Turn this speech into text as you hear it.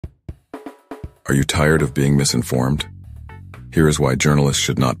Are you tired of being misinformed? Here is why journalists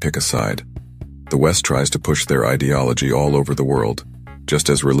should not pick a side. The West tries to push their ideology all over the world, just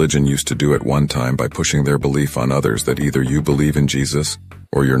as religion used to do at one time by pushing their belief on others that either you believe in Jesus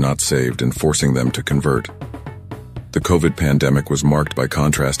or you're not saved and forcing them to convert. The COVID pandemic was marked by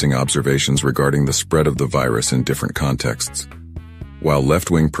contrasting observations regarding the spread of the virus in different contexts. While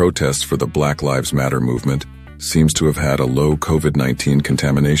left-wing protests for the Black Lives Matter movement seems to have had a low COVID-19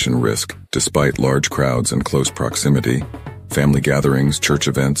 contamination risk despite large crowds and close proximity, family gatherings, church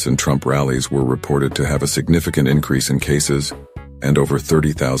events, and Trump rallies were reported to have a significant increase in cases and over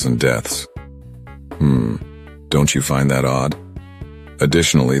 30,000 deaths. Don't you find that odd?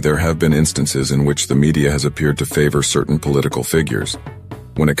 Additionally, there have been instances in which the media has appeared to favor certain political figures.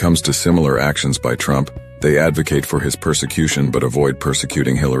 When it comes to similar actions by Trump, they advocate for his persecution but avoid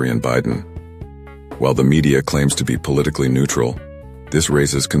persecuting Hillary and Biden. While the media claims to be politically neutral, this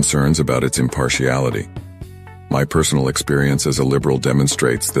raises concerns about its impartiality. My personal experience as a liberal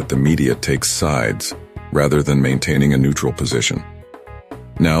demonstrates that the media takes sides rather than maintaining a neutral position.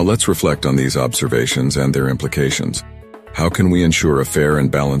 Now let's reflect on these observations and their implications. How can we ensure a fair and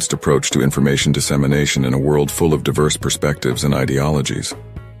balanced approach to information dissemination in a world full of diverse perspectives and ideologies?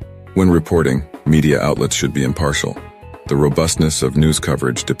 When reporting, media outlets should be impartial. The robustness of news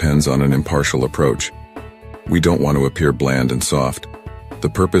coverage depends on an impartial approach. We don't want to appear bland and soft. The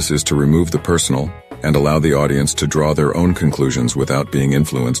purpose is to remove the personal and allow the audience to draw their own conclusions without being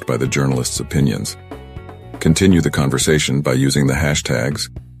influenced by the journalist's opinions. Continue the conversation by using the hashtags,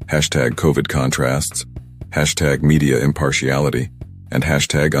 #COVIDContrasts, #MediaImpartiality, and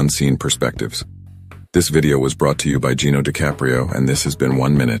 #UnseenPerspectives. This video was brought to you by Gino DiCaprio, and this has been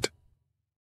 1 Minute.